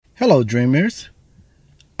Hello, dreamers.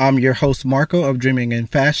 I'm your host, Marco of Dreaming in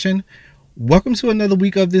Fashion. Welcome to another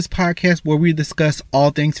week of this podcast where we discuss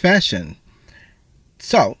all things fashion.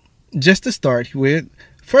 So, just to start with,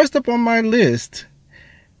 first up on my list,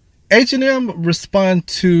 H&M respond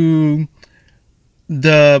to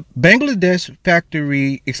the Bangladesh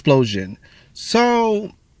factory explosion.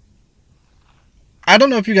 So, I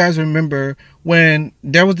don't know if you guys remember when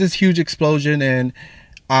there was this huge explosion and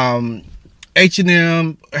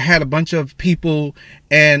H&M had a bunch of people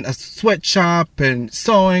and a sweatshop and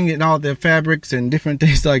sewing and all their fabrics and different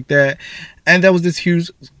things like that. And there was this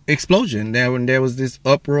huge explosion. There was this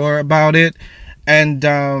uproar about it. And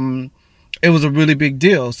it was a really big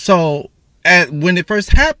deal. So when it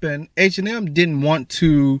first happened, H&M didn't want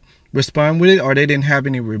to respond with it, or they didn't have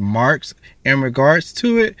any remarks in regards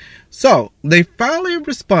to it. So they finally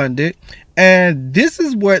responded, and this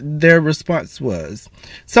is what their response was.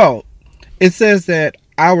 So it says that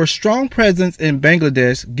our strong presence in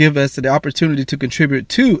Bangladesh give us the opportunity to contribute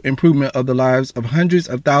to improvement of the lives of hundreds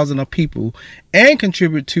of thousands of people and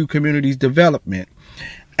contribute to communities development.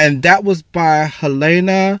 And that was by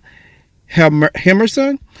Helena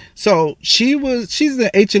Hemerson. So she's the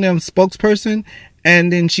H&M spokesperson,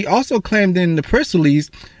 and then she also claimed in the press release,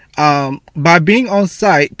 by being on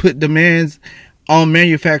site, put demands on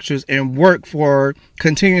manufacturers and work for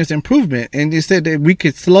continuous improvement. And they said that we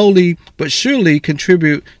could slowly but surely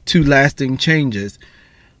contribute to lasting changes.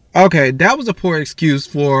 Okay, that was a poor excuse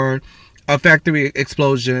for a factory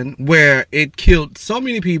explosion where it killed so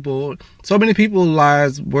many people. So many people's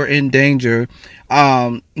lives were in danger,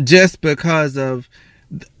 just because of,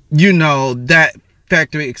 that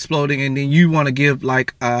factory exploding. And then you want to give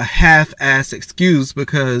like a half-ass excuse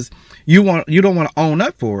because you don't want to own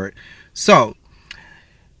up for it. So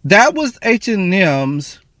that was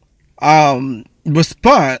H&M's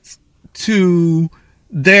response to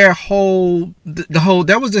their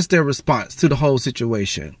that was just their response to the whole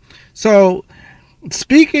situation. So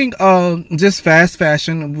speaking of just fast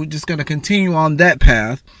fashion, we're just going to continue on that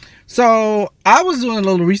path. So I was doing a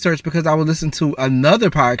little research because I would listen to another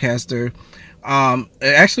podcaster. It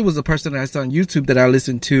actually was a person that I saw on YouTube that I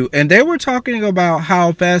listened to, and they were talking about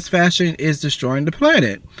how fast fashion is destroying the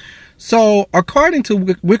planet. So according to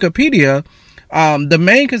Wikipedia, the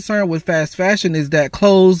main concern with fast fashion is that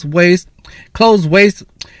clothes waste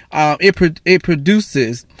it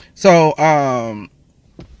produces. So I'm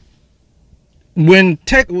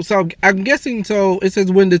guessing, so it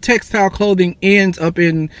says when the textile clothing ends up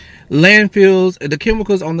in landfills, the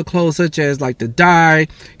chemicals on the clothes, such as like the dye,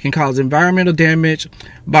 can cause environmental damage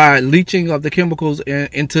by leaching of the chemicals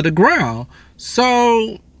into the ground.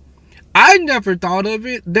 So I never thought of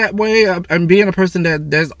it that way. I'm being a person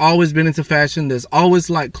that's always been into fashion, that's always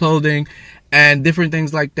liked clothing and different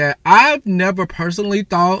things like that. I've never personally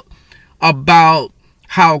thought about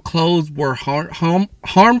how clothes were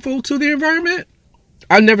harmful to the environment.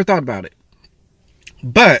 I never thought about it.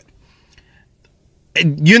 But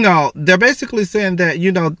they're basically saying that,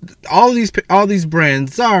 all these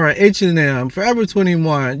brands, Zara, H&M, Forever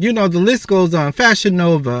 21, the list goes on, Fashion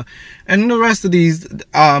Nova, and the rest of these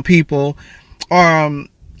people,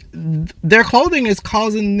 their clothing is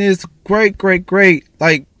causing this great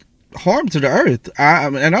like harm to the earth.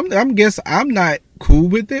 I'm not cool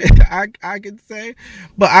with it. I can say,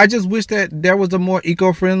 but I just wish that there was a more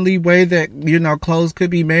eco-friendly way that clothes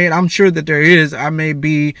could be made. I'm sure that there is. I may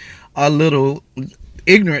be a little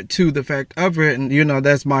ignorant to the fact of it, and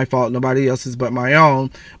that's my fault, nobody else's but my own.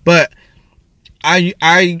 But I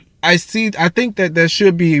think that there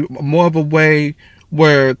should be more of a way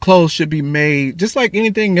where clothes should be made just like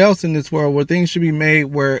anything else in this world, where things should be made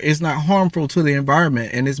where it's not harmful to the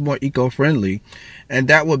environment and it's more eco-friendly. And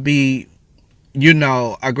that would be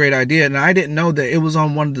a great idea. And I didn't know that it was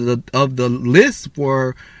on one of the lists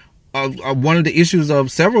for one of the issues of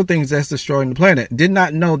several things that's destroying the planet. Did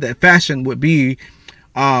not know that fashion would be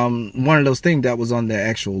one of those things that was on the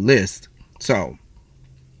actual list. So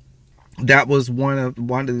that was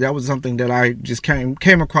that was something that I just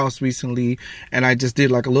came across recently, and I just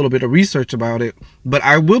did like a little bit of research about it. But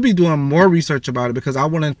I will be doing more research about it because I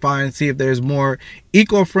want to see if there's more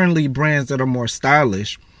eco-friendly brands that are more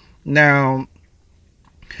stylish. Now,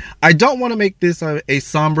 I don't want to make this a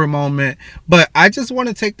somber moment, but I just want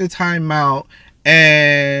to take the time out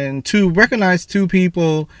and to recognize two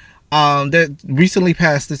people that recently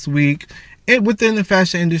passed this week within the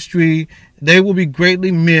fashion industry. They will be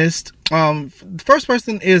greatly missed. The first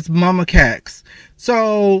person is Mama Cax.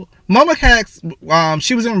 So Mama Cax,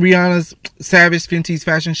 she was in Rihanna's Savage Fenty's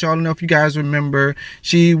fashion show. I don't know if you guys remember.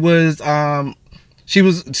 She was a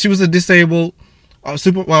disabled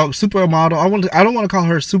supermodel. I don't want to call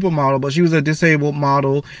her a supermodel, but she was a disabled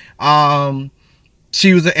model.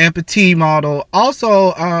 She was an amputee model.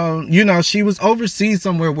 Also, she was overseas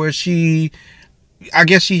somewhere where I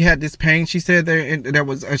guess she had this pain. She said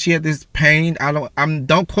she had this pain.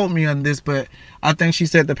 Don't quote me on this, but I think she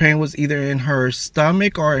said the pain was either in her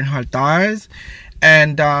stomach or in her thighs.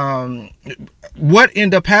 And what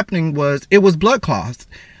ended up happening was it was blood clots,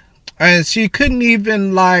 and she couldn't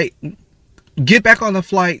even get back on the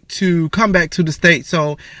flight to come back to the States.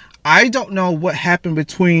 So I don't know what happened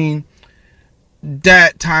between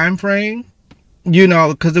that time frame,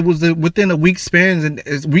 because it was within a week span, and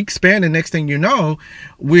the next thing you know,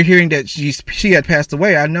 we're hearing that she had passed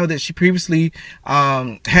away. I know that she previously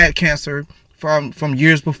had cancer from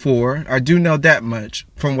years before. I do know that much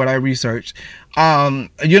from what I researched.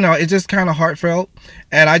 It's just kind of heartfelt,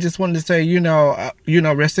 and I just wanted to say,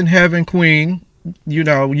 rest in heaven, Queen.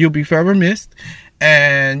 You'll be forever missed.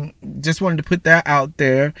 And just wanted to put that out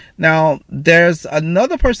there. Now, there's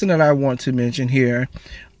another person that I want to mention here.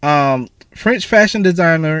 French fashion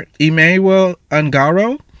designer Emmanuel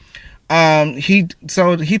Ungaro.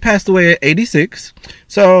 He passed away at 86.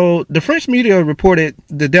 So the French media reported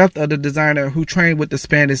the death of the designer who trained with the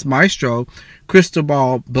Spanish maestro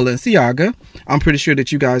Cristobal Balenciaga. I'm pretty sure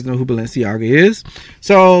that you guys know who Balenciaga is.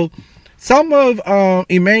 So some of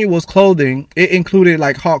Emmanuel's clothing, it included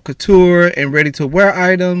haute couture and ready-to-wear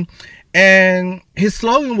items, and his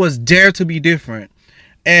slogan was "Dare to be different."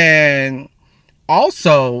 And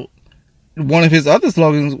also, one of his other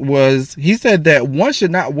slogans was, he said that one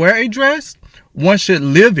should not wear a dress, one should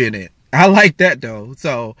live in it. I like that though.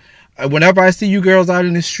 So whenever I see you girls out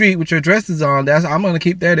in the street with your dresses on, I'm going to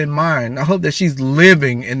keep that in mind. I hope that she's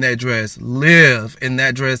living in that dress. Live in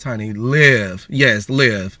that dress, honey. Live. Yes,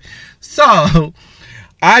 live. So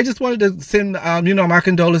I just wanted to send, my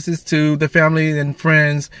condolences to the family and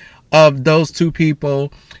friends of those two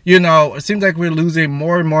people. It seems like we're losing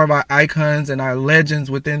more and more of our icons and our legends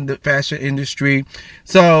within the fashion industry.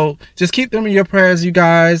 So just keep them in your prayers, you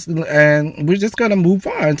guys. And we're just going to move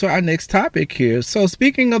on to our next topic here. So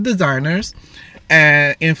speaking of designers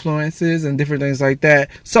and influences and different things like that.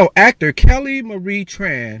 So actor Kelly Marie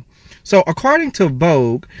Tran. So according to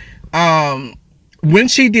Vogue, when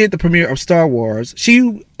she did the premiere of Star Wars,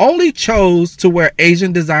 she only chose to wear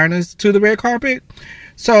Asian designers to the red carpet.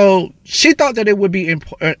 So she thought that it would be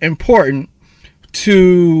important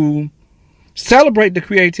to celebrate the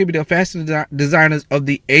creativity of fashion designers of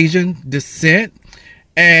the Asian descent.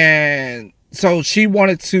 And so she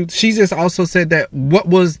just also said that what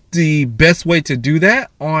was the best way to do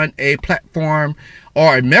that on a platform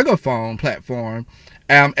or a megaphone platform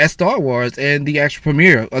at Star Wars and the actual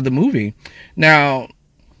premiere of the movie. Now,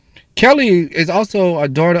 Kelly is also a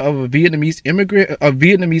daughter of Vietnamese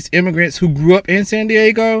immigrants who grew up in San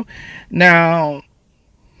Diego. Now,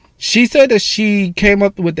 she said that she came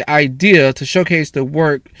up with the idea to showcase the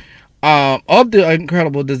work of the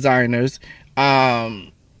incredible designers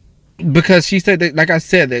because she said that, like I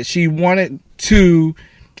said, that she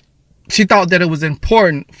thought that it was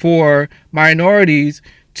important for minorities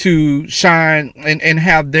to shine and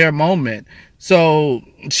have their moment. So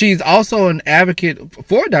she's also an advocate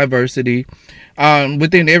for diversity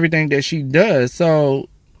within everything that she does. So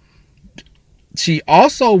she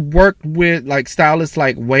also worked with stylists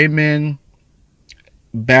like Wayman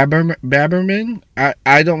Baberman.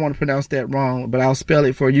 I don't want to pronounce that wrong, but I'll spell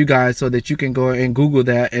it for you guys so that you can go and Google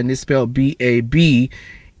that. And it's spelled Babnnerman.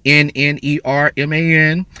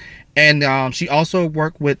 And she also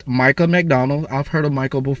worked with Michael McDonald. I've heard of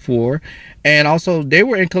Michael before. And also they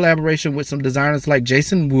were in collaboration with some designers like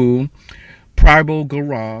Jason Wu, Prabal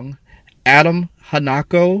Gurung, Adam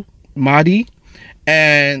Hanako Mahdi.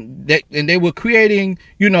 And they were creating,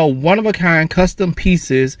 one-of-a-kind custom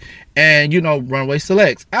pieces and, runway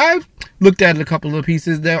selects. I've looked at a couple of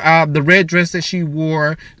pieces. The red dress that she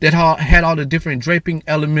wore that had all the different draping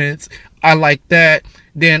elements. I like that.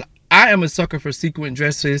 Then I am a sucker for sequin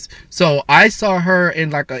dresses. So I saw her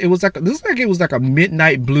in it was like a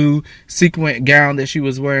midnight blue sequin gown that she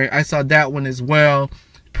was wearing. I saw that one as well.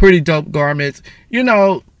 Pretty dope garments.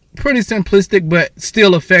 Pretty simplistic, but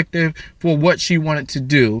still effective for what she wanted to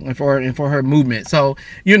do and for her movement. So,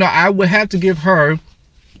 I would have to give her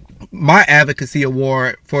my advocacy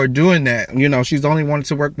award for doing that. She's only wanted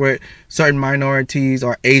to work with certain minorities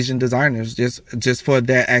or Asian designers just for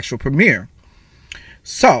that actual premiere.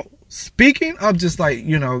 So, speaking of just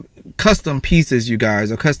custom pieces, you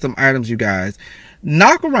guys, or custom items, you guys,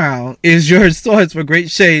 Knockaround is your source for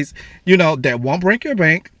great shades, that won't break your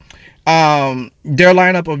bank. Their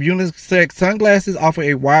lineup of unisex sunglasses offer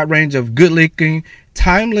a wide range of good-looking,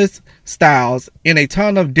 timeless styles in a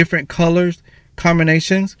ton of different colors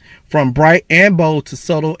combinations, from bright and bold to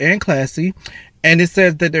subtle and classy. And it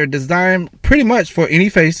says that they're designed pretty much for any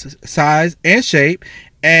face size and shape.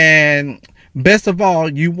 And best of all,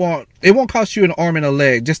 it won't cost you an arm and a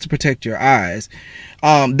leg just to protect your eyes.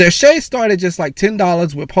 Their shades start at just like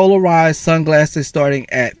 $10, with polarized sunglasses starting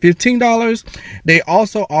at $15. They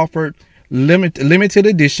also offered limited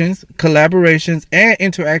editions, collaborations, and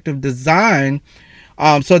interactive design,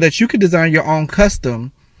 so that you could design your own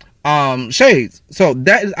custom shades. So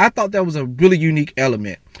I thought that was a really unique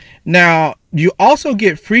element. Now, you also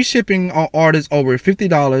get free shipping on orders over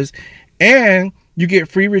 $50, and you get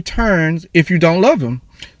free returns if you don't love them.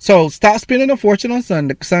 So stop spending a fortune on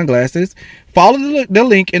sunglasses. Follow the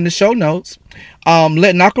link in the show notes.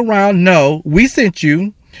 Let Knock Around know we sent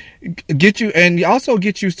you. And also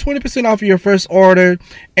get you 20% off of your first order,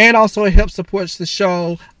 and also it helps support the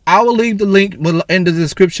show. I will leave the link in the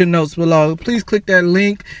description notes below. Please click that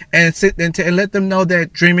link and let them know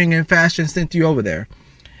that Dreaming in Fashion sent you over there.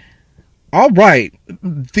 All right,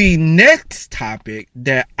 the next topic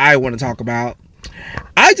that I want to talk about,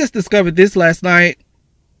 I just discovered this last night,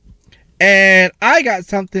 and I got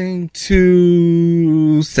something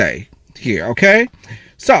to say here. Okay,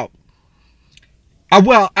 so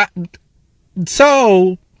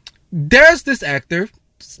there's this actor,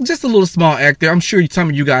 just a little small actor. I'm sure some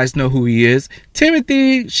of you guys know who he is.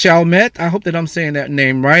 Timothée Chalamet. I hope that I'm saying that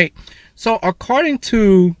name right. So according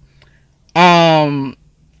to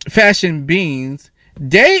Fashion Beans,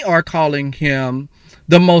 they are calling him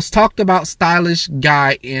the most talked about stylish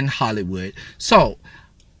guy in Hollywood. So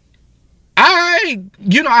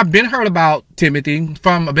I've been heard about Timothy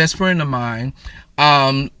from a best friend of mine.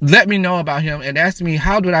 Let me know about him and asked me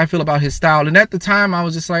how did I feel about his style. And at the time I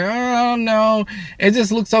was just like, oh, I don't know. It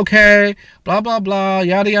just looks okay. Blah, blah, blah.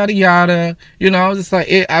 Yada, yada, yada. I was just like,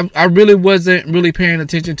 I really wasn't really paying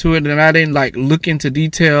attention to it. And I didn't like look into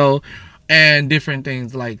detail and different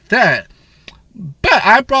things like that. But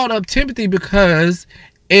I brought up Timothy because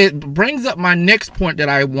it brings up my next point that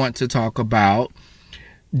I want to talk about.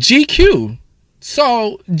 GQ.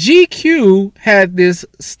 So GQ had this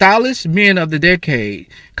stylish men of the decade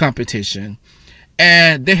competition,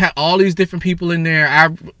 and they had all these different people in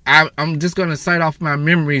there. I'm just going to cite off my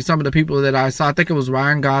memory some of the people that I saw. I think it was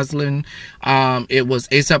Ryan Gosling, it was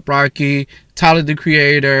A$AP Rocky, Tyler the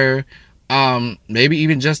Creator, maybe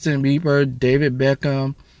even Justin Bieber, David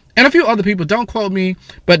Beckham, and a few other people. Don't quote me,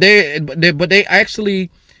 but they actually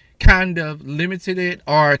kind of limited it,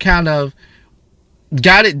 or kind of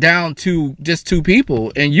got it down to just two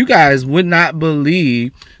people. And you guys would not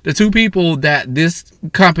believe the two people that this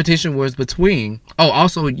competition was between. Oh,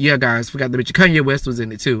 also, yeah, guys, forgot to mention Kanye West was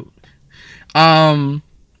in it too. The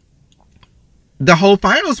whole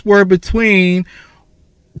finals were between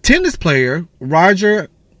tennis player Roger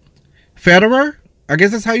Federer, I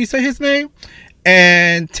guess that's how you say his name,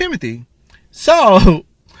 and Timothy. So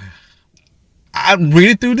I'm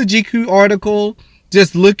reading through the GQ article,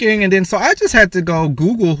 just looking, and then so I just had to go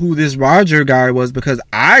Google who this Roger guy was, because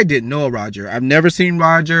I didn't know Roger. I've never seen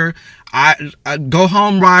Roger. I go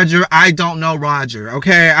home, Roger. I don't know Roger.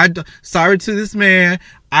 Okay, sorry to this man.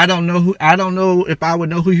 I don't know if I would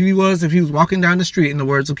know who he was if he was walking down the street, in the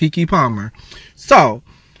words of Keke Palmer. So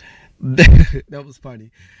that was funny.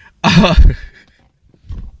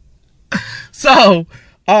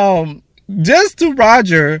 Just to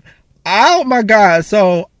Roger. Oh my God.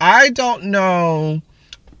 So I don't know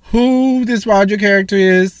who this Roger character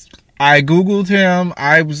is. I Googled him.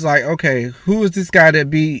 I was like, okay, who is this guy that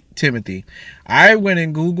beat Timothy? I went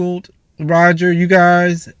and Googled Roger, you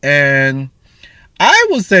guys, and I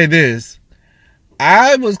will say this.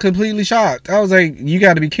 I was completely shocked. I was like, you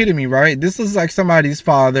got to be kidding me, right? This is like somebody's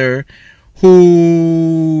father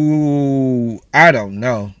who, I don't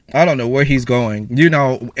know where he's going.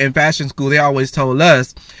 In fashion school, they always told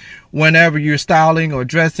us, whenever you're styling or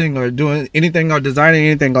dressing or doing anything or designing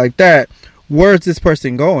anything like that, where's this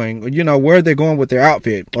person going? Where are they going with their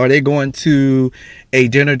outfit? Are they going to a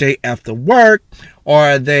dinner date after work? Or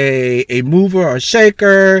are they a mover or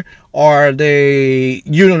shaker? Or are they,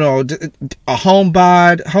 a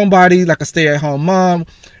homebody, like a stay-at-home mom?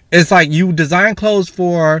 It's like you design clothes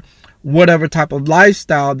for whatever type of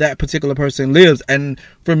lifestyle that particular person lives. And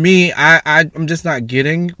for me, I'm just not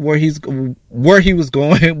getting where he was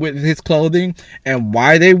going with his clothing, and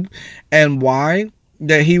why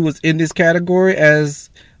that he was in this category as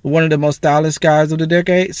one of the most stylish guys of the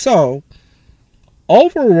decade. So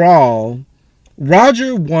overall,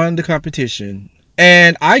 Roger won the competition,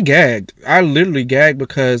 And I gagged. I literally gagged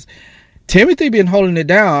because Timothy been holding it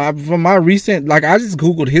down. From my recent, like, I just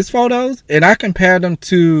Googled his photos and I compared them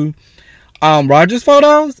to Roger's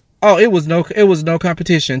photos. Oh, it was no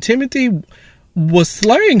competition. Timothy was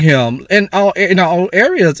slaying him in all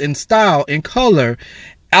areas, in style, in color.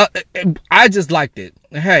 I just liked it.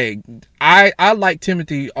 Hey, I like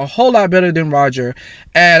Timothy a whole lot better than Roger.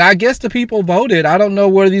 And I guess the people voted. I don't know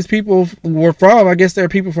where these people were from. I guess there are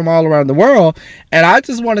people from all around the world. And I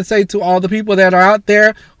just want to say to all the people that are out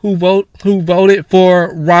there who voted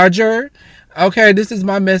for Roger, okay, this is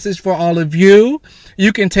my message for all of you.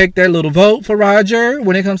 You can take that little vote for Roger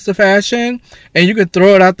when it comes to fashion, and you can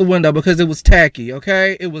throw it out the window because it was tacky,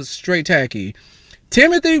 okay? It was straight tacky.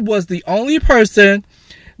 Timothy was the only person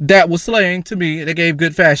that was slaying to me that gave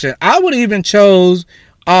good fashion. I would have even chose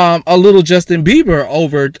a little Justin Bieber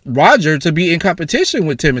over Roger to be in competition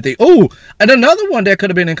with Timothy. Oh, and another one that could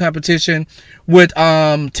have been in competition with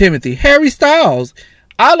Timothy, Harry Styles.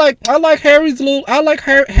 I like Harry's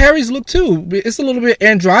look too. It's a little bit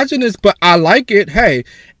androgynous, but I like it. Hey,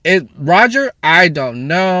 Roger, I don't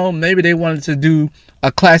know. Maybe they wanted to do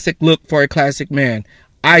a classic look for a classic man.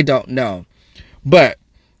 I don't know, but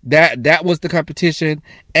that was the competition,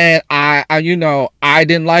 and I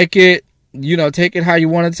didn't like it. Take it how you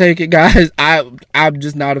want to take it, guys. I'm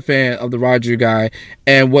just not a fan of the Roger guy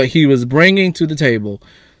and what he was bringing to the table.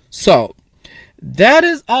 So that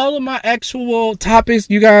is all of my actual topics,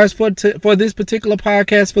 you guys, for this particular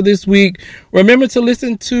podcast for this week. Remember to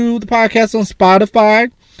listen to the podcast on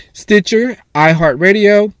Spotify, Stitcher,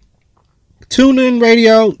 iHeartRadio, TuneIn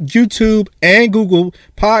Radio, YouTube, and Google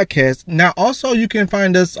Podcasts. Now, also, you can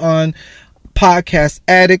find us on Podcast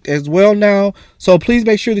Addict as well now. So please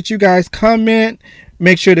make sure that you guys comment.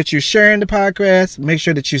 Make sure that you're sharing the podcast. Make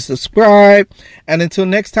sure that you subscribe. And until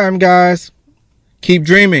next time, guys, keep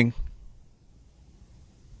dreaming.